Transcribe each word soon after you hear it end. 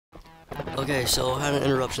Okay, so I had an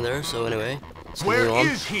interruption there, so anyway. Where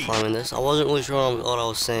is he? Climbing this. I wasn't really sure what I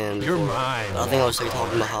was saying. You're before, mine. but I think I was like,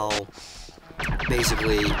 talking about how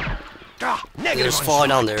basically you Negative just on fall strike.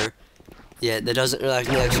 down there. Yeah, that doesn't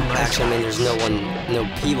actually mean there's no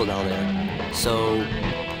people down there. So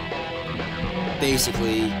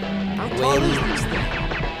basically,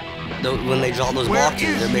 when they drop those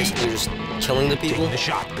boxes, they're basically just killing the people. Take the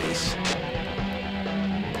shot base.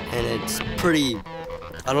 And it's pretty.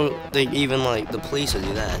 I don't think even like the police would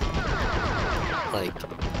do that. Like,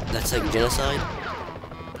 that's like genocide.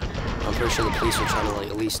 I'm pretty sure the police are trying to like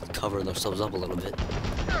at least cover themselves up a little bit.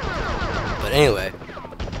 But anyway,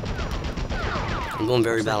 I'm going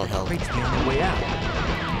very bad on health.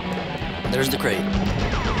 There's the crate.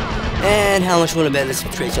 And how much you want to bet this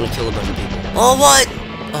crate's gonna kill a bunch of people? Oh, what?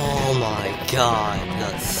 Oh my god,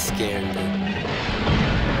 that scared me.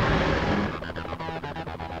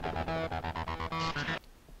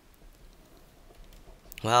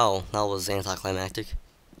 Wow, that was anticlimactic.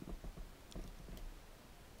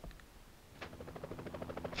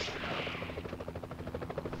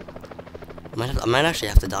 I might actually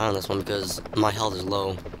have to die on this one because my health is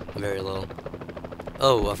low, very low.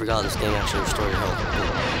 Oh, I forgot this game actually restores your health.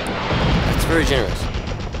 That's very generous.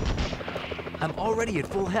 I'm already at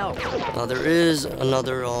full health. Now there is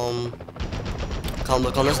another comic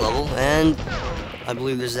book on this level, and I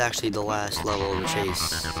believe this is actually the last level of the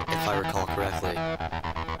chase, if I recall correctly.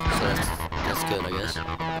 So that's good, I guess.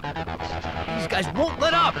 These guys won't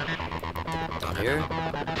let up. Down here.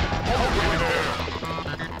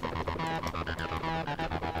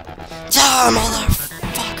 Die,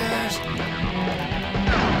 motherfuckers!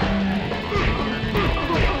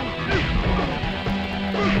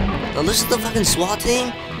 Now this is the fucking SWAT team?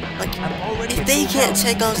 Like, if they can't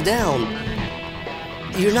take us down,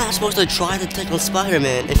 you're not supposed to try to take on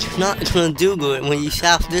Spider-Man if you're not gonna do good when you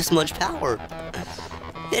have this much power.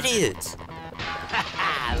 Idiots.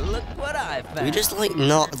 Look what I found. We just like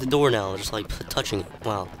knock the door now, just like touching it.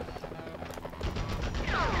 Wow.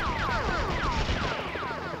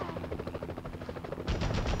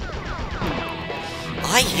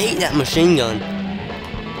 I hate that machine gun.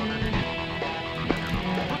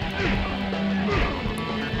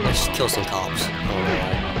 Let's just kill some cops.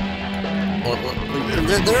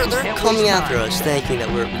 They're coming after us, thinking that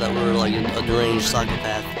we're like a deranged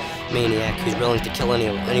psychopath maniac who's willing to kill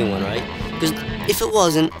anyone, right? Because if it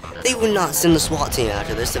wasn't, they would not send the SWAT team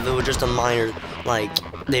after this. If it were just a minor, like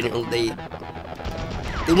they wouldn't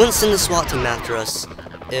send the SWAT team after us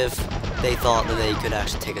if they thought that they could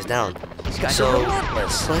actually take us down. So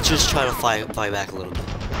let's just try to fight back a little bit.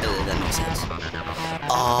 If that makes sense.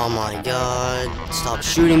 Oh my god! Stop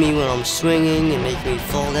shooting me when I'm swinging and make me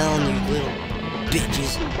fall down, you little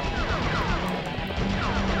bitches.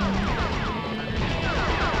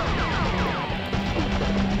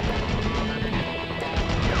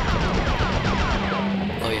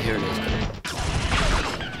 Oh yeah, here it is.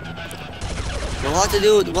 What I like to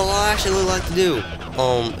do, what I actually like to do,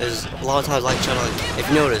 is a lot of times I like to try to, like, if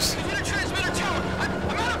you notice.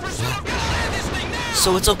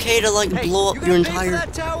 So it's okay to like blow up your entire.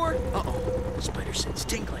 Uh-oh, spider sense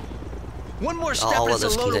tingling. One more step I'll is let a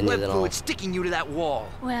this load of continue, web then fluid sticking you to that wall.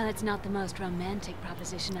 Well, it's not the most romantic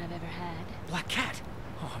proposition I've ever had. Black Cat.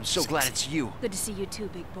 Oh, I'm so glad it's you. Good to see you too,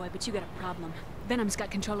 big boy, but you got a problem. Venom's got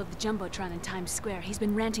control of the Jumbotron in Times Square. He's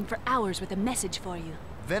been ranting for hours with a message for you.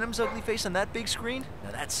 Venom's ugly face on that big screen? Now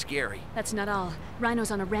that's scary. That's not all. Rhino's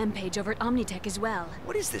on a rampage over at Omnitech as well.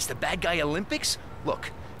 What is this, the bad guy Olympics? Look,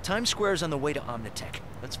 Times Square's on the way to Omnitech.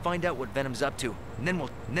 Let's find out what Venom's up to, and then we'll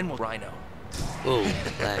Rhino. Oh,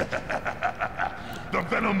 The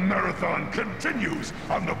Venom Marathon continues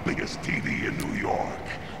on the biggest TV in New York.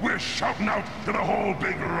 We're shouting out to the whole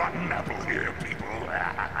big rotten apple here, people.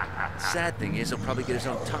 Sad thing is, he'll probably get his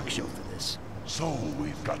own talk show for this. So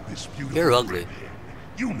we've got this beautiful. You're ugly. redhead.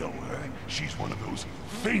 You know her. She's one of those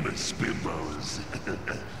famous bimbos.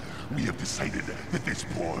 We have decided that this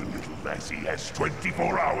poor little lassie has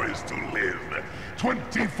 24 hours to live.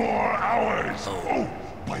 24 hours! Oh,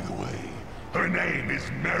 by the way, her name is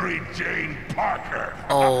Mary Jane Parker.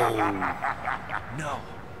 oh. No,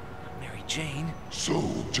 Mary Jane. So,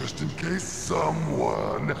 just in case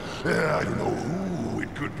someone, I don't know who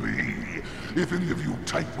it could be, if any of you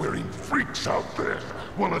type-wearing freaks out there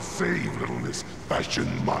want to save little Miss Fashion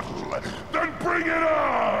Model, then bring it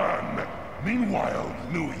on! Meanwhile,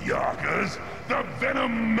 New Yorkers, the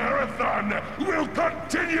Venom Marathon will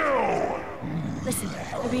continue! Listen,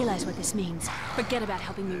 I realize what this means. Forget about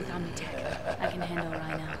helping me with Omnitech. I can handle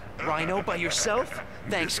Rhino. Rhino by yourself?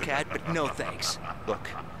 Thanks, Cat, but no thanks. Look,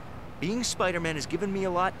 Being Spider-Man has given me a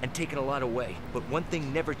lot and taken a lot away, but one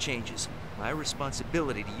thing never changes. My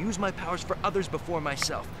responsibility to use my powers for others before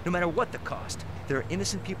myself, no matter what the cost. There are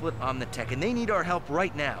innocent people at Omnitech, and they need our help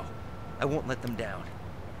right now. I won't let them down.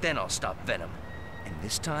 Then I'll stop Venom. And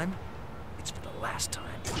this time, it's for the last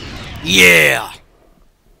time. Yeah!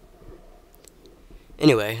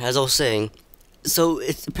 Anyway, as I was saying, so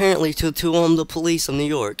it's apparently to the police of New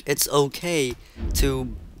York, it's okay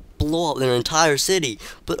to blow up their entire city,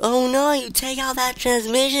 but oh no, you take out that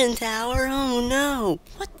transmission tower, oh no,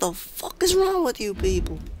 what the fuck is wrong with you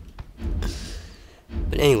people?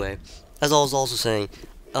 But anyway, as I was also saying,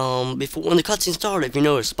 before when the cutscene started, if you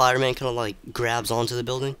notice, Spider-Man kind of like grabs onto the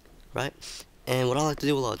building, right? And what I like to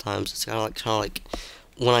do a lot of times, it's kind of like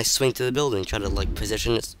when I swing to the building, try to like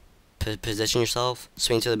position yourself,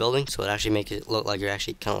 swing to the building, so it actually makes it look like you're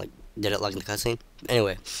actually kind of like did it like in the cutscene.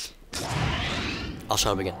 Anyway, I'll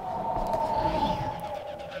show up again.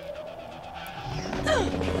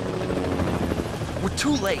 We're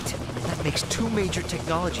too late. That makes 2 major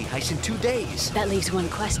technology heists in 2 days. That leaves one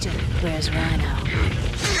question. Where's Rhino?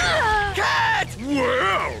 Cat!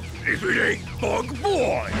 Well, if it ain't Bug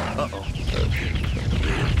Boy. Uh-oh.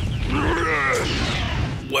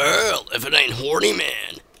 Well, if it ain't Horny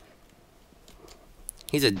Man.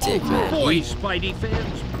 He's a dick, man. Boy, Spidey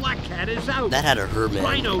fans, Black Cat is out. That had to hurt, man.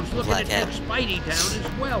 Rhino's looking Black to Cat. take Spidey down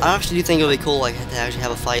as well. I actually do think it would be cool, like, to actually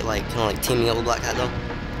have a fight, like, kind of like teaming up with Black Cat, though.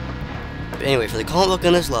 But anyway, for the comic book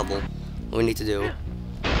on this level, what we need to do,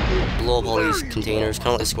 blow up all these containers, kind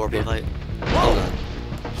of like a Scorpion fight. Oh, God.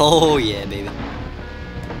 Oh, yeah, baby.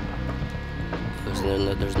 There's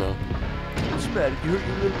no. What's the matter? You hurt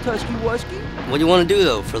your little tusky wusky? What you want to do,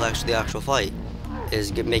 though, for the actual fight,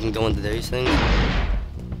 is make him go into these things.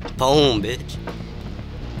 Boom, bitch.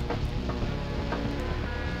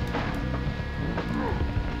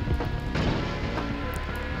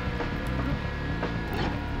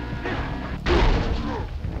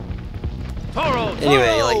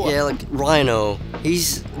 Anyway, like Rhino,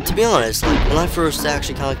 he's, to be honest, like, when I first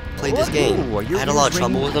actually kind of played this game, I had a lot of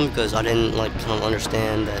trouble with him because I didn't, like, kind of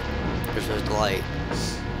understand that there's supposed to, like,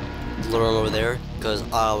 lure him over there, because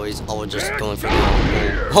I was just going for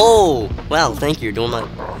the oh, wow, thank you, you're doing my,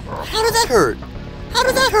 how did that hurt? How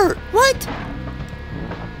did that hurt? What?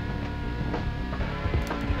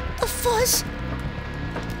 The fuzz?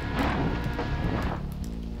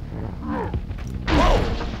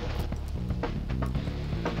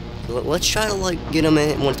 Let's try to like get him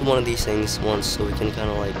into one of these things once, so we can kind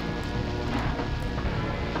of like,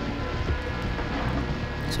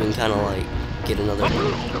 get another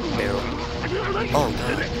barrel. Oh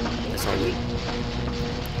god, that's not good.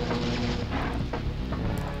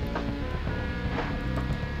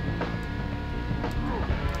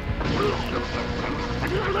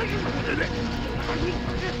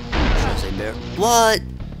 Should I say bear? What?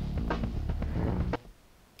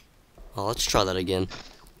 Oh, let's try that again.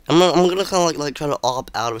 I'm gonna kind of like try to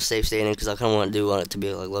opt out of a safe state because I kind of want it to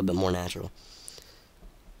be like a little bit more natural.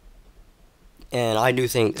 And I do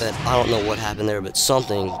think that, I don't know what happened there, but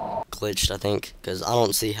something glitched, I think, because I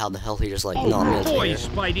don't see how the hell he just like knocked me into the air.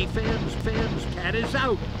 Spidey fans, Cat is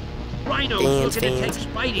out. Rhino's Fans. looking to take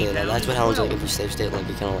Spidey Yeah, down that's what as happens well. like if you safe state, like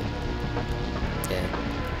you kind of like, yeah.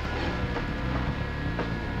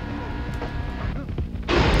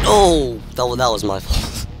 Oh, that was my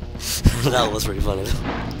fault. That was pretty funny.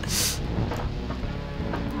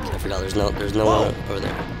 I forgot there's no one over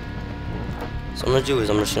there. So what I'm gonna do is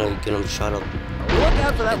I'm just gonna get him to try to Look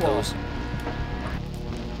out for that hit wall. those.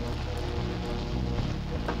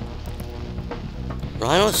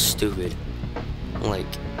 Rhino's stupid. Like,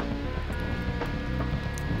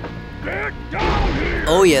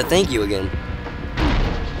 oh yeah, thank you again.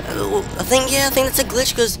 I think that's a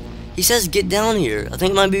glitch because he says get down here. I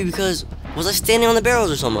think it might be because was I standing on the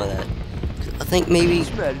barrels or something like that? I think maybe.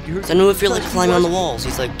 I know if you're like climbing on the walls,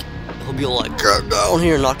 he's like he'll be like get down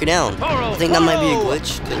here and knock you down. I think that might be a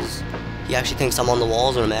glitch because he actually thinks I'm on the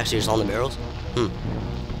walls and I'm actually just on the barrels. I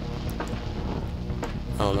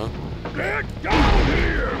don't know.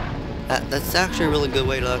 That's actually a really good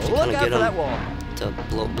way to actually kind of get him to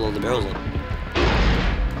blow the barrels up.